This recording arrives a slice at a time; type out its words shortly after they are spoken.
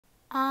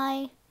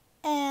I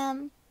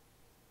am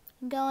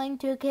going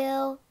to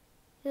kill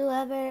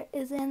whoever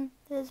is in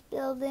this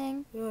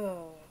building.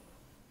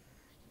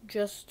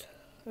 Just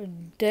a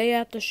day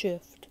at the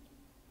shift.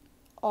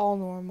 All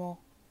normal.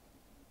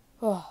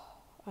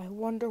 I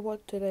wonder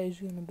what today's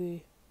gonna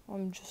be.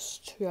 I'm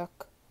just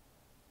check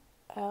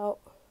out.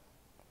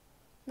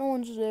 No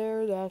one's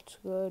there, that's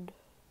good.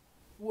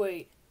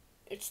 Wait,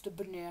 it's the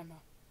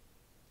banana.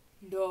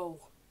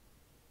 No.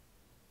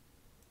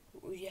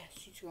 Oh, yes,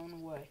 he's going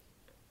away.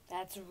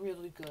 That's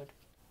really good.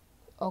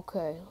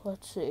 Okay,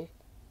 let's see.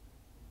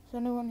 Is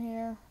anyone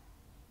here?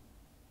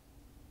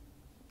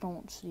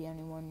 Don't see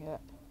anyone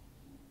yet.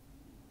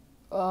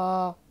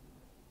 Hello?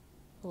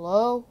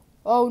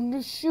 Oh,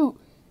 no, shoot!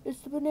 It's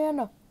the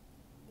banana.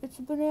 It's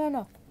a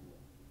banana.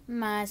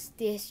 Must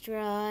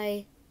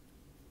destroy.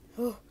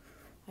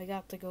 I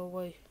got to go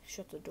away.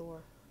 Shut the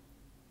door.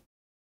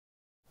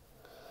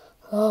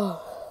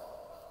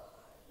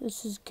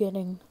 This is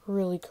getting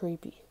really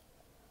creepy.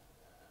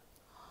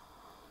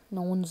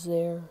 No one's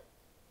there.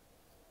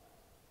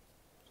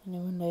 Is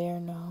anyone there?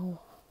 No.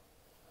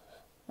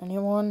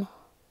 Anyone?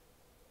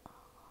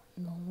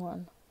 No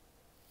one.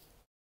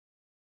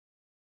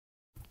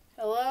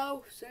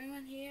 Hello? Is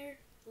anyone here?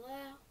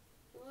 Hello?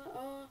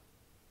 Hello?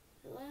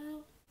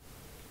 Hello?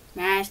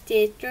 Must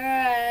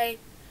destroy.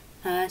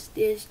 Must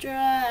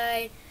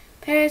destroy.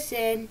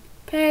 Person.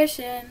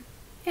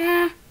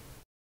 Yeah.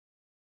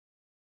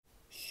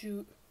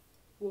 Shoot.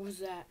 What was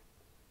that?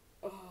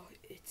 Oh,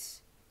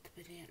 it's the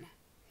banana.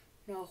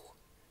 No.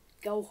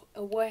 Go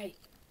away.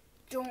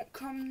 Don't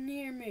come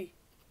near me.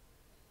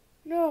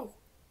 No.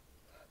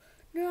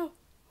 No.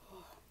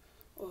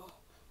 Oh.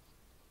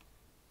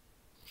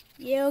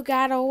 You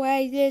got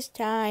away this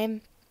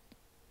time.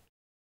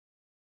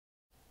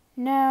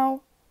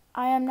 No,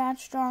 I am not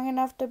strong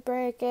enough to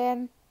break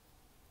in.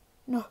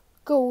 No,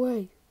 go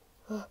away.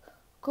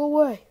 Go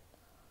away.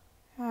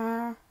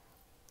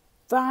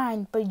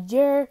 Fine, but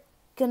you're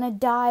gonna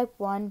die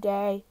one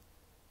day.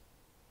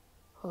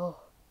 Oh,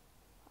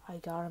 I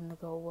got him to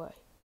go away.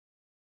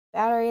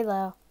 Battery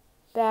low.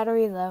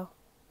 Battery low.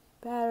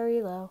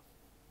 Battery low.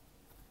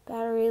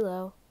 Battery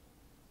low.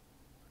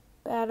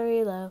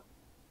 Battery low.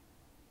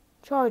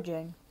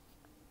 Charging.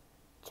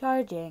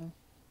 Charging.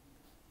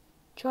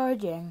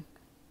 Charging.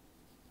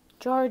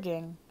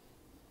 Charging.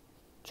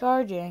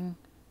 Charging.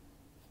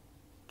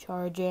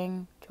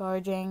 Charging.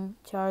 Charging.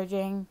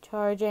 Charging.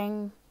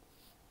 Charging.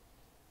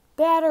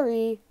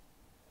 Battery.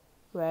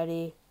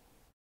 Ready.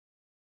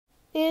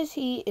 Is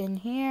he in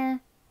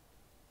here?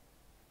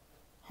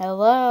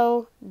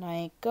 Hello,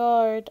 night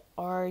guard,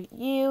 are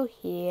you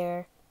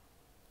here?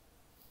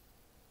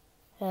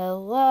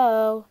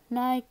 Hello,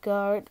 night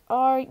guard,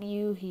 are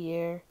you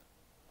here?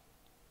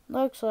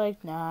 Looks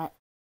like not.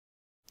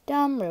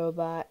 Dumb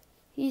robot.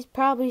 He's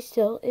probably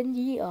still in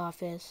the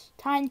office.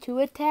 Time to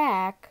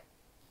attack.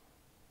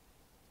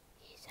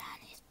 He's on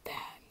his phone.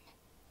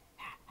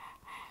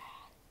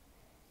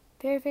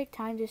 Perfect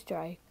time to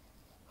strike.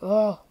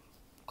 Oh,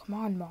 come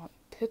on, Mom.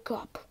 Pick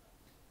up.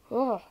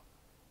 Oh,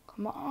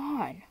 come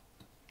on.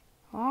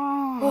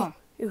 Oh,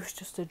 it was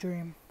just a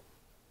dream.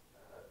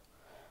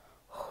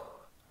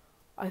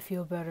 I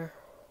feel better.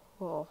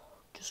 Well,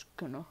 just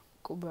gonna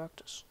go back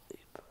to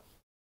sleep.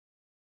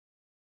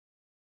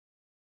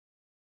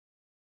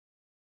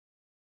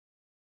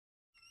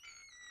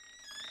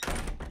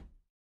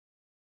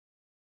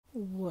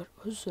 What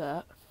was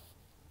that?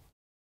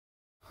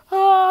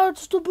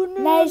 It's the banana!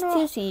 Nice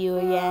to see you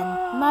again.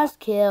 Must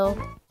kill.